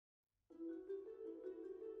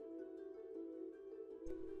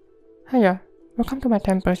Hiya, welcome to my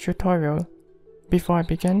Tempest tutorial. Before I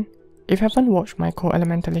begin, if you haven't watched my Core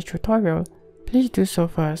Elementalist tutorial, please do so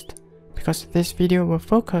first, because this video will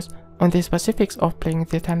focus on the specifics of playing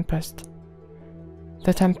the Tempest.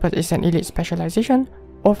 The Tempest is an elite specialization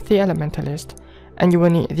of the Elementalist, and you will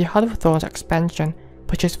need the Heart of Thorns expansion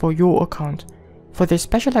purchased for your account for this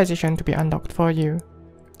specialization to be unlocked for you.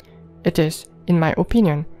 It is, in my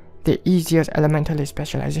opinion, the easiest Elementalist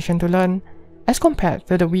specialization to learn as compared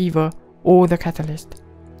to the Weaver or the Catalyst.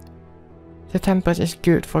 The Tempest is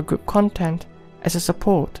good for group content, as a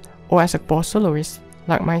support, or as a boss soloist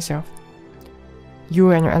like myself.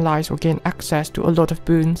 You and your allies will gain access to a lot of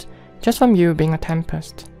boons just from you being a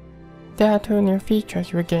Tempest. There are two new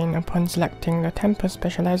features you will gain upon selecting the Tempest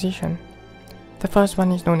specialization. The first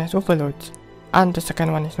one is known as Overloads, and the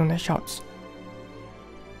second one is known as Shouts.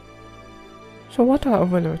 So what are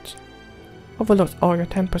Overloads? Overloads are your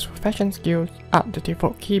Tempest profession skills at the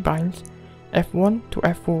default keybinds F1 to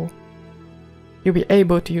F4. You'll be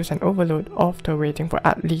able to use an overload after waiting for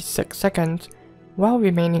at least 6 seconds while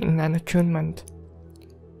remaining in an attunement.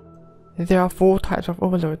 There are 4 types of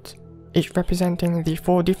overloads, each representing the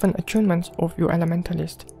 4 different attunements of your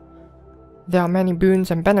Elementalist. There are many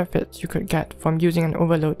boons and benefits you could get from using an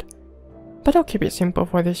overload, but I'll keep it simple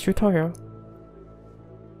for this tutorial.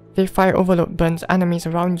 The fire overload burns enemies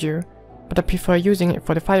around you, but I prefer using it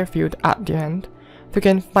for the fire field at the end to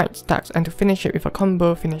gain might stacks and to finish it with a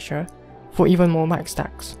combo finisher for even more might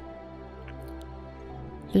stacks.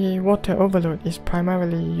 The water overload is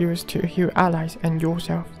primarily used to heal allies and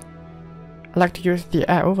yourself. I like to use the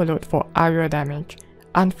air overload for area damage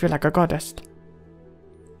and feel like a goddess.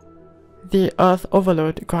 The earth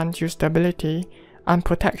overload grants you stability and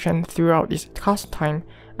protection throughout its cast time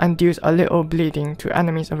and deals a little bleeding to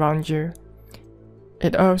enemies around you.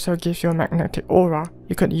 It also gives you a magnetic aura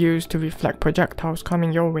you could use to reflect projectiles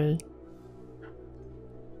coming your way.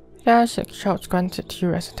 There are 6 shouts granted to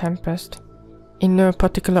you as a Tempest. In no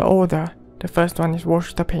particular order, the first one is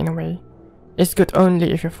Wash the Pain Away. It's good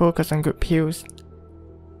only if you focus on good heals.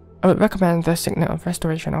 I would recommend the Signal of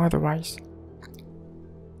Restoration otherwise.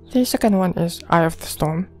 The second one is Eye of the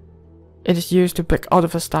Storm. It is used to break out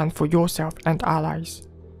of a stun for yourself and allies.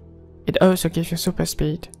 It also gives you super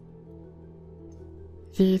speed.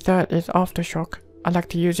 The third is Aftershock. I like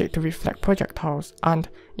to use it to reflect projectiles and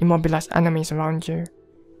immobilize enemies around you.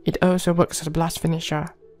 It also works as a blast finisher.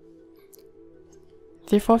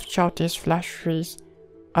 The fourth shout is Flash Freeze.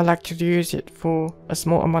 I like to use it for a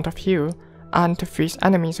small amount of heal and to freeze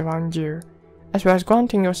enemies around you, as well as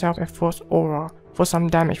granting yourself a force aura for some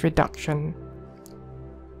damage reduction.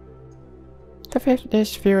 The fifth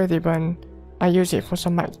is Feel the Burn. I use it for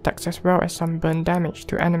some might stacks as well as some burn damage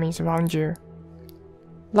to enemies around you.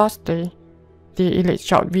 Lastly, the Elite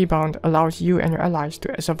Shout Rebound allows you and your allies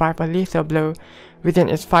to survive a lethal blow within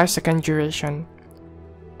its 5-second duration.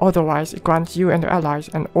 Otherwise, it grants you and your allies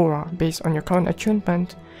an aura based on your current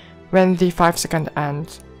attunement when the 5-second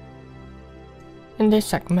ends. In this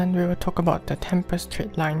segment, we will talk about the Tempest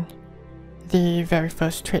trait line. The very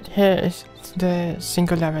first trait here is the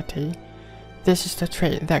Singularity. This is the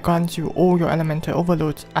trait that grants you all your elemental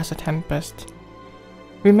overloads as a Tempest.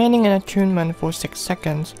 Remaining in attunement for 6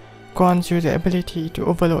 seconds grants you the ability to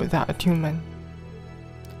overload that attunement.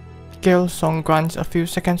 Gale Song grants a few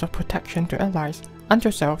seconds of protection to allies and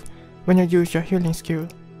yourself when you use your healing skill.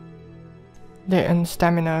 Latent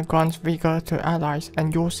Stamina grants vigor to allies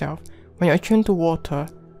and yourself when you attune to water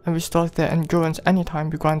and restores their endurance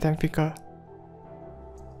anytime you grant them vigor.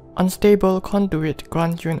 Unstable Conduit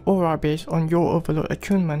grants you an aura based on your overload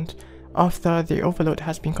attunement after the overload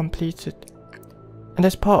has been completed. And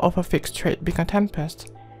as part of a fixed trait being a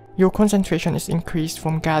Tempest, your concentration is increased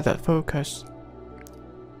from gathered focus.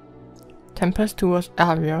 Tempestuous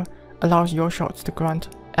Area allows your shots to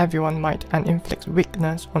grant everyone might and inflicts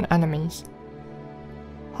weakness on enemies.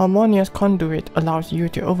 Harmonious Conduit allows you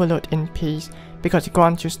to overload in peace because it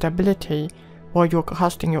grants you stability while you're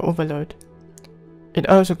casting your overload. It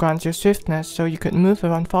also grants you swiftness so you could move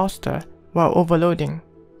around faster while overloading.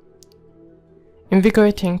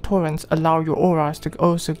 Invigorating Torrents allow your auras to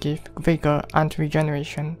also give vigor and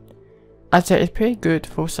regeneration. I'd say it's pretty good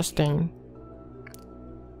for sustain.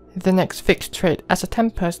 The next fixed trait as a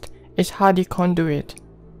Tempest is Hardy Conduit.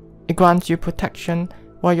 It grants you protection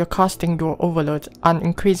while you're casting your overloads and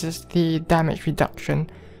increases the damage reduction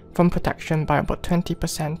from protection by about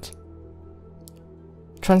 20%.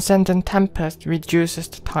 Transcendent Tempest reduces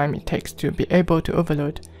the time it takes to be able to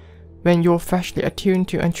overload when you're freshly attuned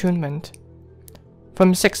to attunement,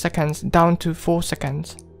 from 6 seconds down to 4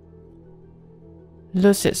 seconds.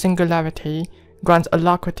 Lucid Singularity grants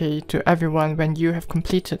alacrity to everyone when you have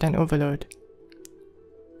completed an overload.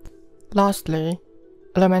 Lastly,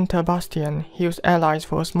 Elemental Bastion heals allies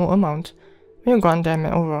for a small amount when you grant them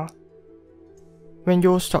an aura. When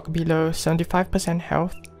you're stuck below 75%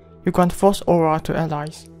 health, you grant Force Aura to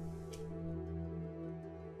allies.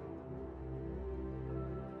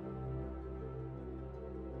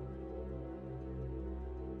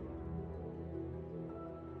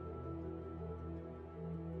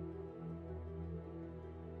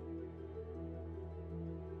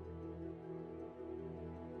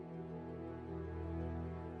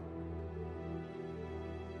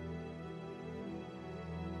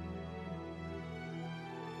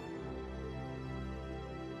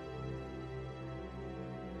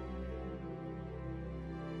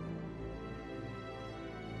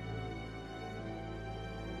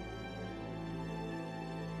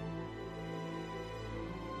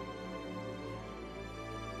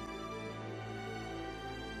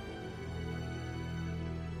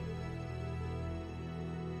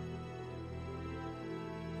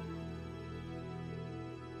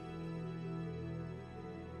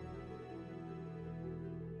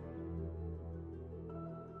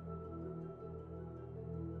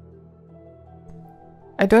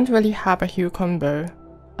 I don't really have a heal combo.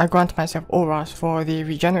 I grant myself auras for the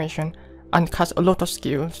regeneration and cast a lot of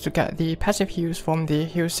skills to get the passive heals from the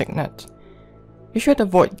heal signet. You should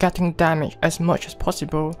avoid getting damage as much as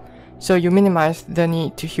possible, so you minimize the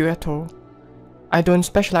need to heal at all. I don't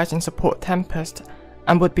specialize in support Tempest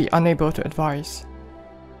and would be unable to advise.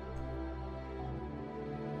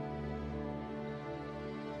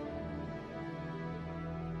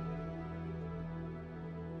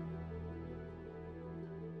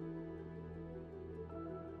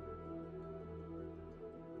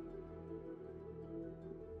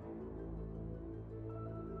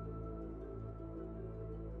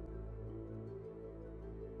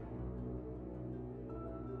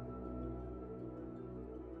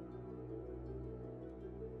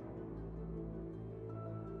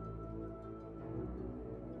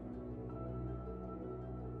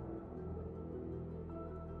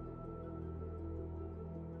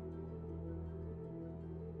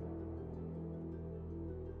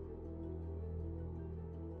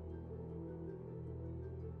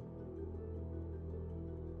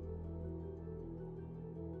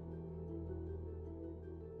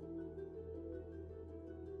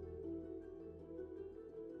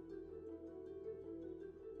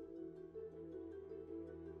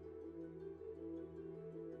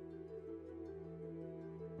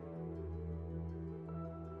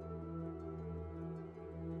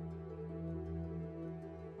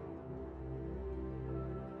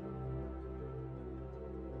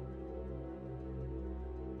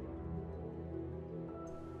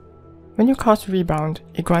 When you cast Rebound,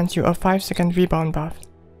 it grants you a 5-second rebound buff.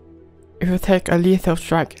 If you take a lethal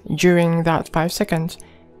strike during that 5 seconds,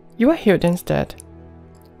 you are healed instead.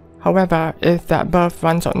 However, if that buff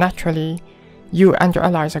runs out naturally, you and your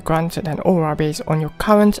allies are granted an aura based on your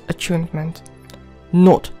current attunement,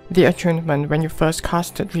 not the attunement when you first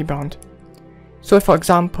casted Rebound. So if, for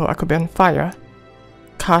example, I could be on fire,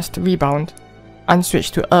 cast Rebound, and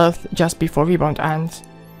switch to Earth just before Rebound ends,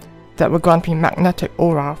 that will grant me magnetic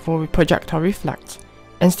aura for Projectile Reflect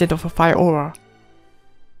instead of a fire aura.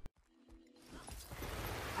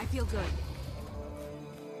 I feel good.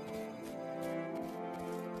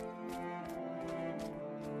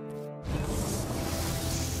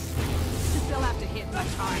 You still have to hit much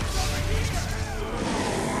harder.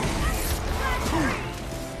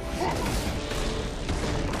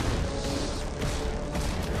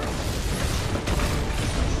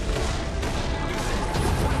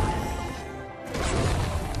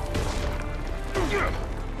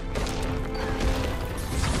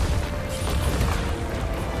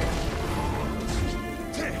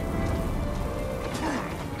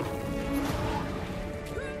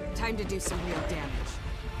 Time to do some real damage.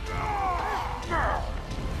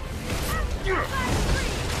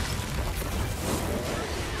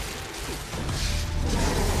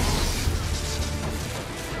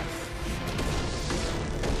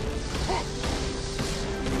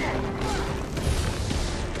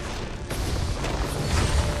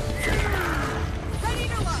 Ready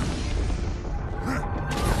to lock.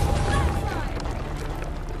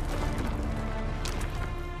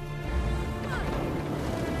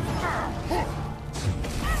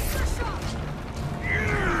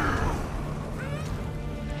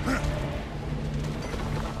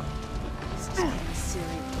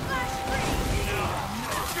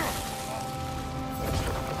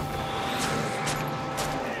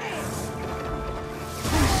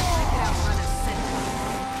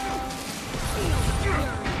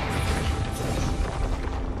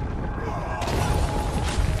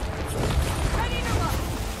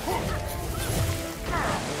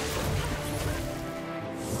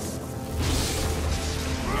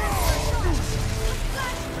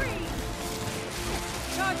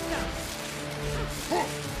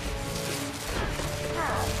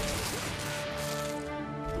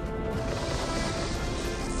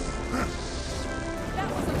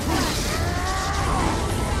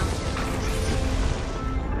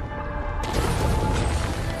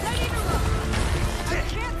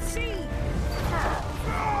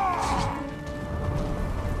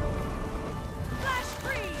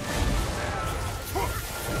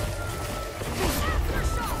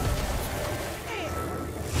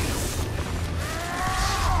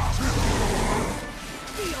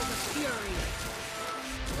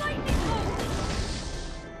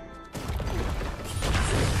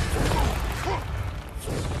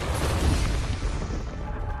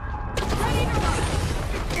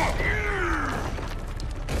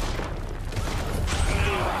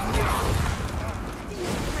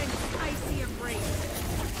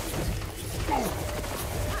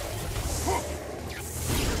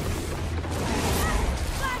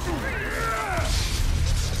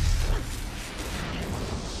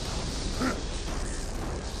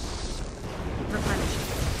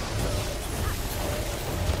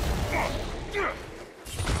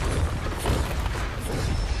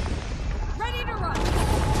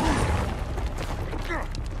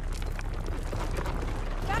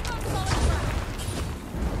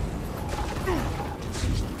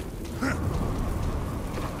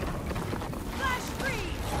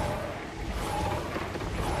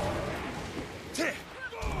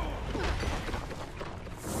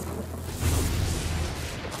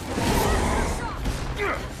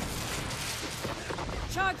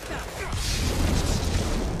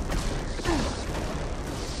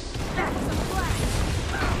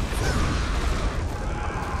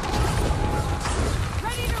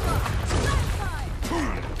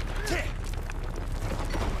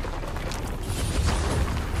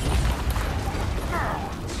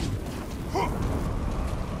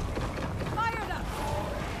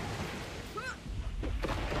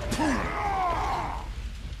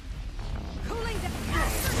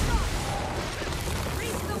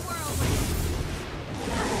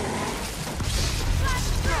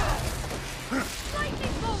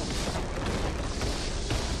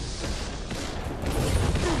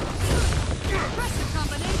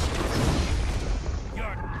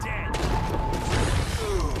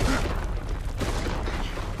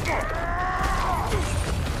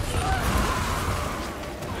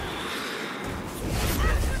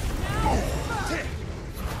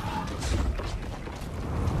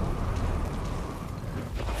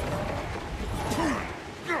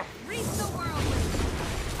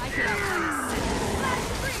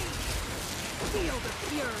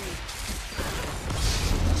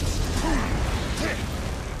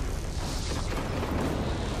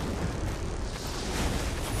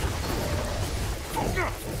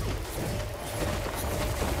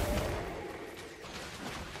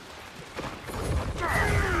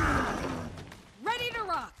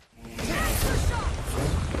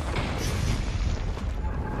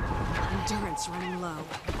 Endurance running low.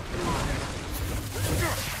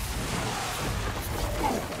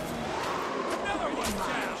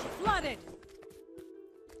 Flooded.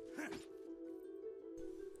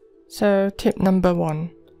 So tip number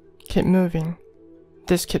 1, keep moving.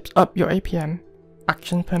 This keeps up your APM,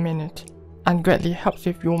 action per minute, and greatly helps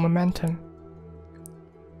with your momentum.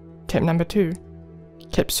 Tip number 2,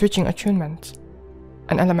 keep switching attunements.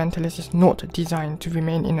 An elementalist is not designed to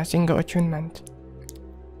remain in a single attunement.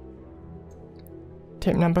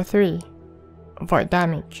 Tip number 3, avoid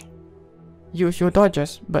damage. Use your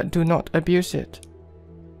dodges but do not abuse it.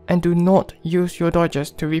 And do not use your dodges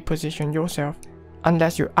to reposition yourself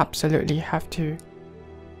unless you absolutely have to.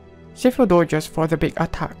 Save your dodges for the big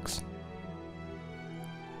attacks.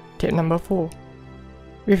 Tip number 4,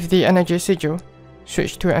 with the energy sigil,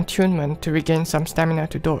 switch to an attunement to regain some stamina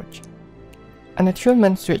to dodge. An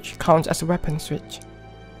attunement switch counts as a weapon switch.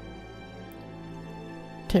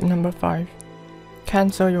 Tip number 5,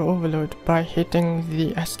 cancel your overload by hitting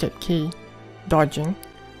the escape key, dodging,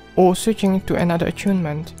 or switching to another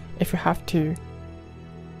attunement if you have to.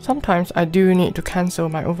 Sometimes I do need to cancel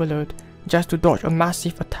my overload just to dodge a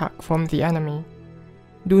massive attack from the enemy.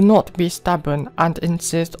 Do not be stubborn and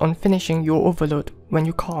insist on finishing your overload when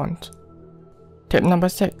you can't. Tip number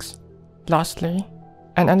 6. Lastly,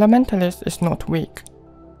 an elementalist is not weak.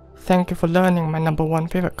 Thank you for learning my number 1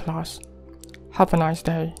 favorite class. Have a nice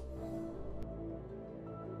day.